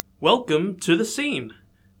Welcome to the scene.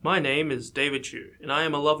 My name is David Chu, and I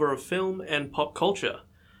am a lover of film and pop culture.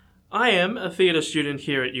 I am a theatre student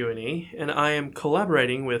here at UNE, and I am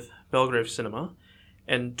collaborating with Belgrave Cinema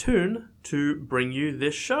and Toon to bring you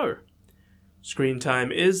this show. Screen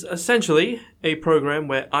Time is essentially a program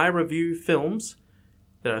where I review films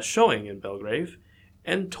that are showing in Belgrave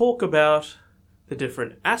and talk about the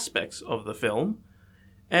different aspects of the film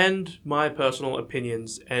and my personal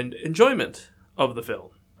opinions and enjoyment of the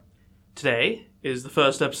film. Today is the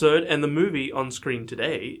first episode, and the movie on screen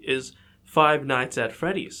today is Five Nights at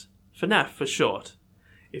Freddy's, FNAF for short,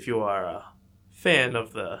 if you are a fan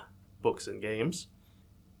of the books and games.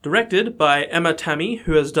 Directed by Emma Tammy,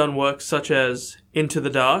 who has done work such as Into the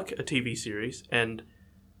Dark, a TV series, and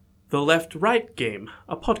The Left-Right Game,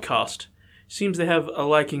 a podcast. Seems they have a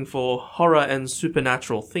liking for horror and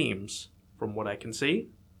supernatural themes, from what I can see.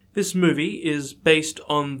 This movie is based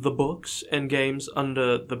on the books and games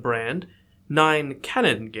under the brand 9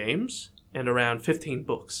 canon games and around 15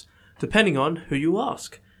 books, depending on who you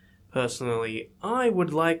ask. Personally, I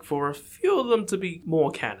would like for a few of them to be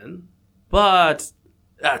more canon, but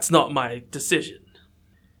that's not my decision.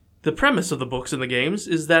 The premise of the books and the games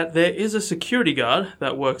is that there is a security guard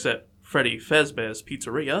that works at Freddy Fazbear's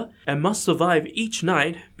Pizzeria and must survive each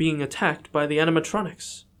night being attacked by the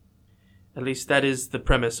animatronics. At least that is the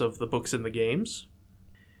premise of the books and the games.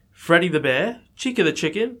 Freddy the Bear, Chica the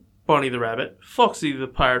Chicken, Bonnie the Rabbit, Foxy the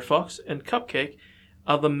Pirate Fox, and Cupcake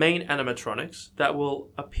are the main animatronics that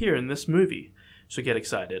will appear in this movie, so get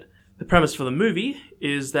excited. The premise for the movie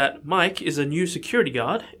is that Mike is a new security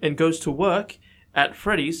guard and goes to work at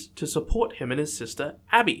Freddy's to support him and his sister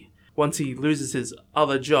Abby, once he loses his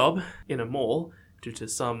other job in a mall due to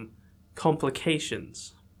some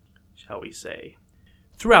complications, shall we say.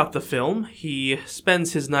 Throughout the film, he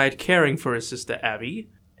spends his night caring for his sister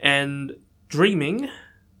Abby and dreaming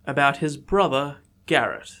about his brother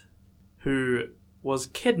Garrett, who was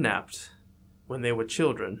kidnapped when they were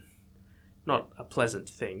children. Not a pleasant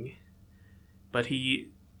thing, but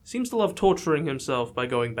he seems to love torturing himself by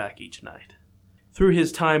going back each night. Through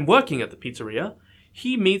his time working at the pizzeria,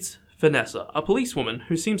 he meets Vanessa, a policewoman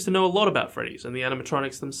who seems to know a lot about Freddy's and the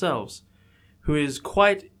animatronics themselves, who is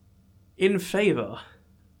quite in favor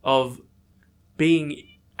of being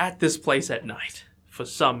at this place at night for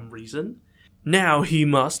some reason. Now he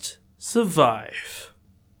must survive.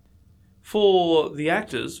 For the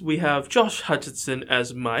actors, we have Josh Hutcherson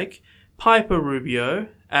as Mike, Piper Rubio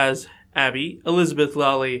as Abby, Elizabeth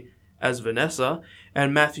Lally as Vanessa,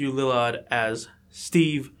 and Matthew Lillard as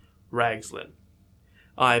Steve Ragslin.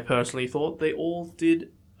 I personally thought they all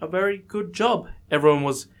did a very good job. Everyone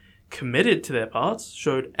was committed to their parts,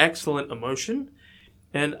 showed excellent emotion,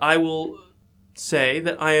 and I will say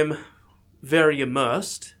that I am very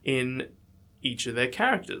immersed in each of their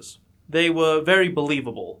characters. They were very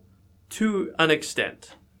believable, to an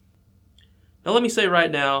extent. Now let me say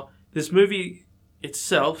right now, this movie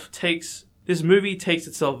takes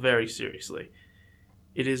itself very seriously.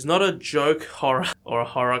 It is not a joke horror or a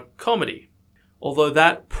horror comedy, although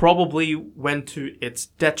that probably went to its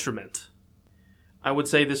detriment. I would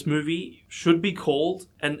say this movie should be called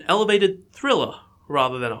an elevated thriller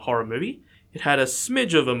rather than a horror movie. It had a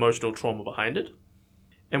smidge of emotional trauma behind it.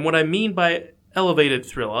 And what I mean by elevated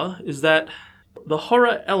thriller is that the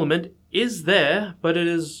horror element is there, but it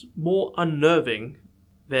is more unnerving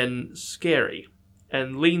than scary,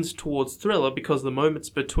 and leans towards thriller because the moments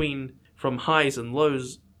between from highs and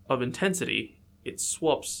lows of intensity, it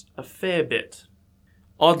swaps a fair bit.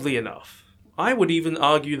 Oddly enough, I would even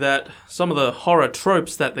argue that some of the horror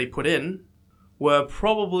tropes that they put in were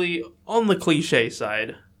probably on the cliche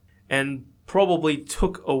side and probably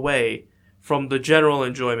took away from the general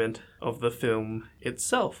enjoyment of the film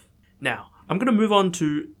itself. Now, I'm going to move on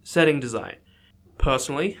to setting design.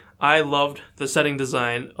 Personally, I loved the setting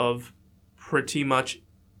design of pretty much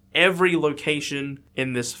every location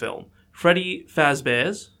in this film. Freddy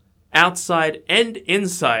Fazbear's outside and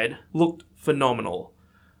inside looked phenomenal.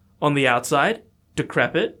 On the outside,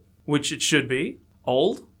 decrepit, which it should be,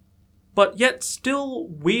 old, but yet still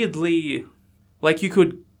weirdly like you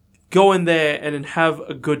could go in there and have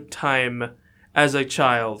a good time as a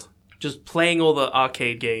child, just playing all the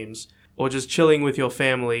arcade games, or just chilling with your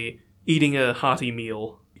family, eating a hearty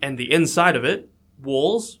meal. And the inside of it,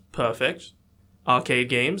 walls, perfect. Arcade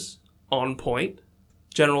games, on point.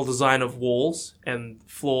 General design of walls and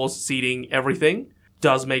floors, seating, everything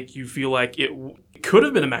does make you feel like it could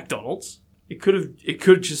have been a McDonald's. It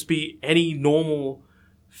could just be any normal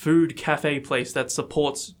food cafe place that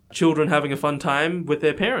supports children having a fun time with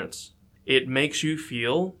their parents. It makes you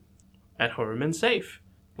feel at home and safe.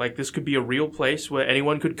 Like, this could be a real place where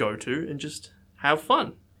anyone could go to and just have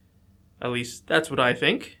fun. At least, that's what I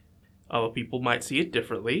think. Other people might see it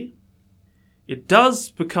differently. It does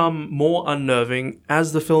become more unnerving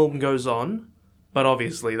as the film goes on, but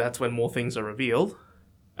obviously that's when more things are revealed.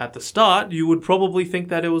 At the start, you would probably think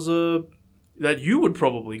that that you would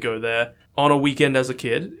probably go there on a weekend as a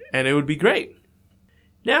kid, and it would be great.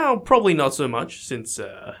 Now, probably not so much, since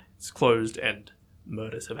it's closed and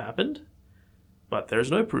murders have happened. But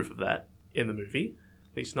there's no proof of that in the movie,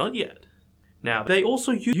 at least not yet. Now, they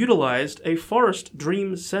also utilized a forest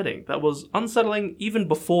dream setting that was unsettling even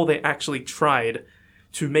before they actually tried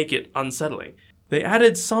to make it unsettling. They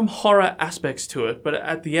added some horror aspects to it, but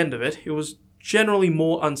at the end of it, it was generally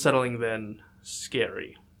more unsettling than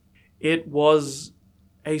scary. It was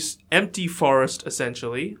an empty forest,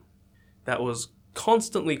 essentially, that was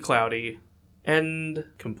constantly cloudy and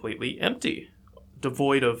completely empty.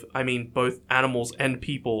 Devoid of, both animals and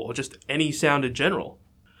people, or just any sound in general.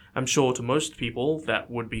 I'm sure to most people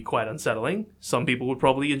that would be quite unsettling. Some people would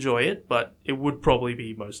probably enjoy it, but it would probably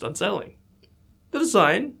be most unsettling. The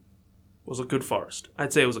design was a good forest.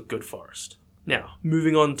 I'd say it was a good forest. Now,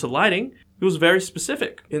 moving on to lighting, it was very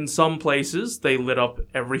specific. In some places, they lit up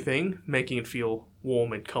everything, making it feel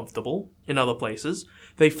warm and comfortable. In other places,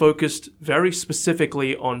 they focused very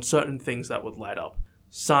specifically on certain things that would light up.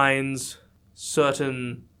 Signs,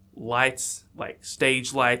 certain lights, like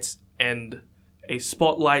stage lights, and a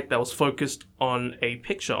spotlight that was focused on a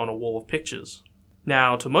picture on a wall of pictures.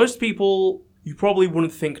 Now, to most people, you probably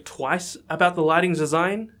wouldn't think twice about the lighting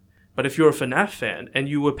design, but if you're a FNAF fan and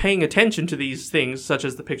you were paying attention to these things, such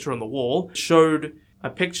as the picture on the wall, showed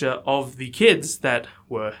a picture of the kids that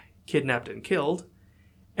were kidnapped and killed,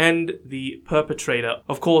 and the perpetrator.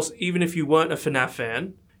 Of course, even if you weren't a FNAF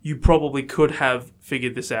fan, you probably could have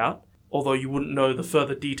figured this out, although you wouldn't know the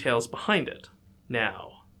further details behind it.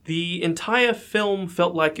 Now, the entire film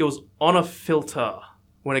felt like it was on a filter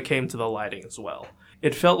when it came to the lighting as well.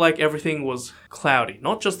 It felt like everything was cloudy.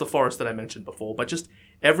 Not just the forest that I mentioned before, but just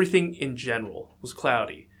everything in general was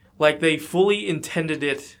cloudy. Like they fully intended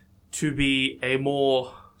it to be a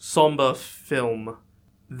more somber film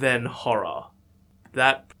than horror.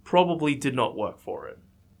 That probably did not work for it.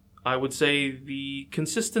 I would say the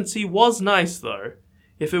consistency was nice though.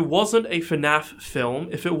 If it wasn't a FNAF film,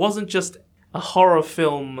 if it wasn't just a horror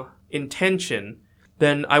film intention,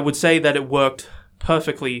 then I would say that it worked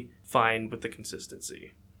perfectly fine with the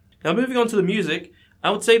consistency. Now moving on to the music,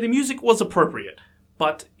 I would say the music was appropriate,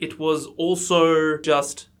 but it was also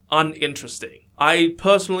just uninteresting. I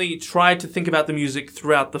personally tried to think about the music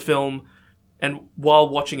throughout the film, and while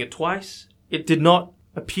watching it twice, it did not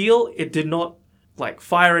appeal, it did not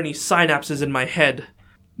fire any synapses in my head,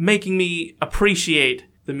 making me appreciate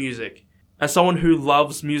the music. As someone who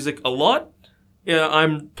loves music a lot,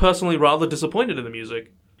 I'm personally rather disappointed in the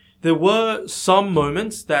music. There were some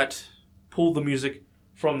moments that pulled the music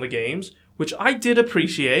from the games, which I did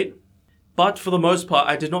appreciate, but for the most part,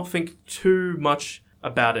 I did not think too much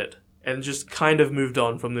about it, and just kind of moved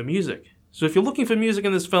on from the music. So if you're looking for music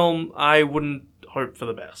in this film, I wouldn't hope for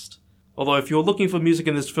the best. Although if you're looking for music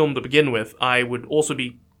in this film to begin with, I would also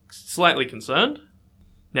be slightly concerned.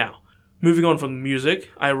 Now, moving on from the music,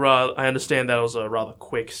 I understand that was a rather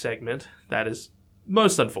quick segment. That is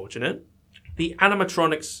most unfortunate. The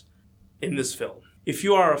animatronics in this film. If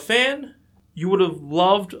you are a fan, you would have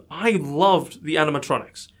I loved the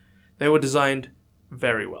animatronics. They were designed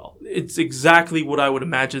very well. It's exactly what I would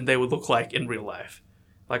imagine they would look like in real life.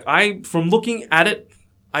 From looking at it,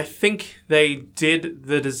 I think they did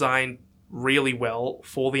the design really well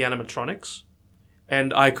for the animatronics.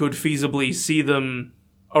 And I could feasibly see them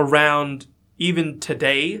around even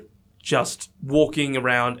today, just walking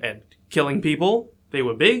around and killing people. They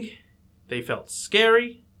were big. They felt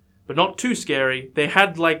scary, but not too scary. They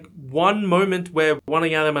had one moment where one of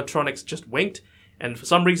the animatronics just winked, and for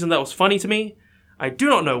some reason that was funny to me. I do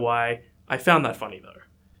not know why. I found that funny though.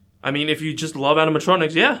 If you just love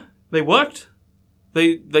animatronics, yeah, they worked.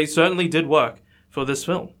 They certainly did work for this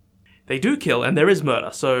film. They do kill, and there is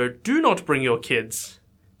murder, so do not bring your kids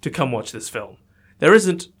to come watch this film. There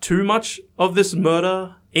isn't too much of this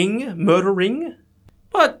murdering,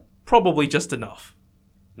 but probably just enough.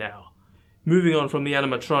 Now, moving on from the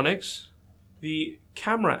animatronics, the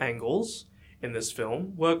camera angles in this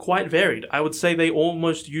film were quite varied. I would say they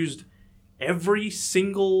almost used every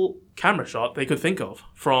single camera shot they could think of,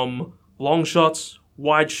 from long shots,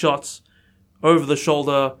 wide shots, over the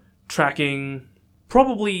shoulder, tracking,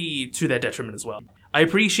 probably to their detriment as well. I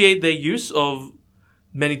appreciate their use of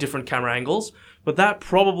many different camera angles, but that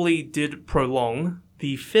probably did prolong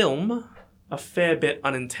the film a fair bit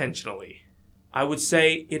unintentionally. I would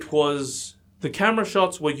say the camera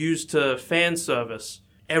shots were used to fan service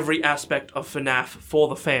every aspect of FNAF for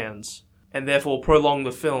the fans, and therefore prolong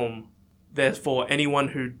the film. Therefore, anyone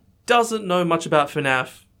who doesn't know much about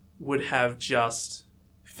FNAF would have just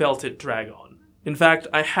felt it drag on. In fact,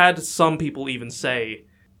 I had some people even say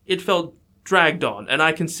it felt dragged on, and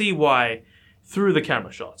I can see why through the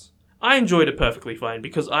camera shots. I enjoyed it perfectly fine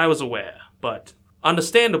because I was aware, but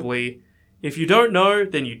understandably, if you don't know,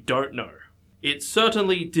 then you don't know. It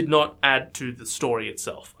certainly did not add to the story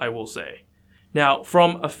itself, I will say. Now,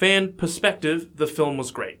 from a fan perspective, the film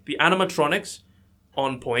was great. The animatronics,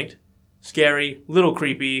 on point, scary, little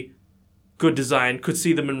creepy, good design, could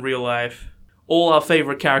see them in real life. All our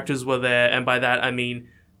favorite characters were there, and by that I mean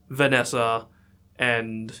Vanessa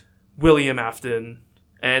and William Afton.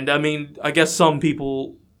 And I guess some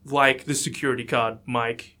people like the security guard,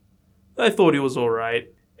 Mike. I thought he was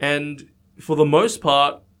alright. And for the most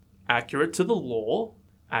part, accurate to the lore,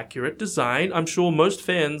 accurate design. I'm sure most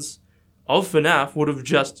fans of FNAF would have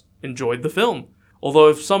just enjoyed the film. Although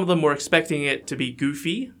if some of them were expecting it to be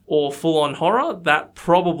goofy or full-on horror, that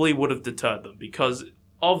probably would have deterred them because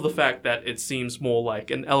of the fact that it seems more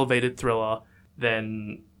like an elevated thriller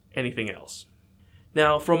than anything else.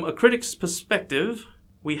 Now, from a critic's perspective,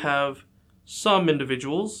 we have some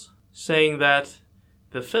individuals saying that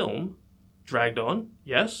the film dragged on,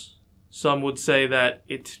 yes. Some would say that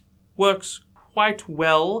it works quite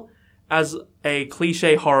well as a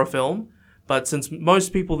cliche horror film, but since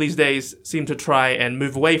most people these days seem to try and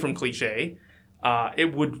move away from cliche,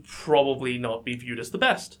 it would probably not be viewed as the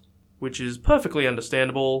best, which is perfectly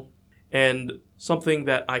understandable and something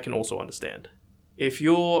that I can also understand. If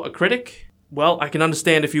you're a critic, well, I can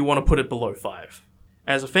understand if you want to put it below 5.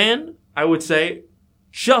 As a fan, I would say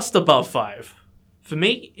just above 5. For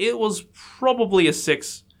me, it was probably a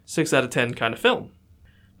 6 out of 10 kind of film.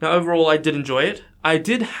 Now, overall, I did enjoy it. I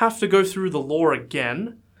did have to go through the lore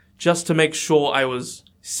again, just to make sure I was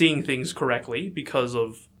seeing things correctly because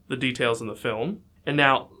of the details in the film. And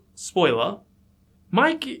now, spoiler,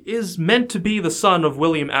 Mike is meant to be the son of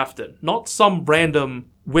William Afton, not some random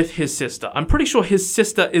with his sister. I'm pretty sure his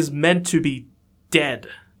sister is meant to be dead.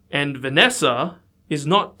 And Vanessa is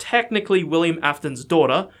not technically William Afton's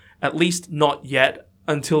daughter, at least not yet,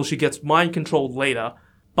 until she gets mind-controlled later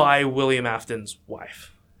by William Afton's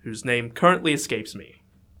wife, whose name currently escapes me.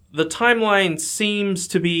 The timeline seems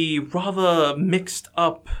to be rather mixed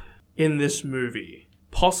up in this movie.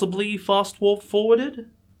 Possibly fast-forwarded,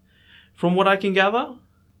 from what I can gather.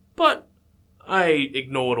 But I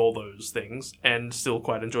ignored all those things and still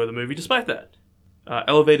quite enjoy the movie despite that.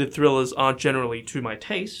 Elevated thrillers aren't generally to my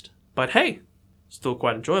taste, but hey, still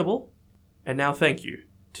quite enjoyable. And now thank you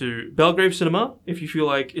to Belgrave Cinema. If you feel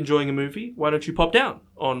like enjoying a movie, why don't you pop down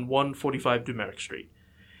on 145 Dumeric Street.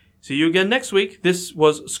 See you again next week. This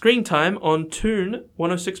was Screen Time on Tune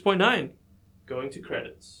 106.9. Going to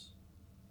credits.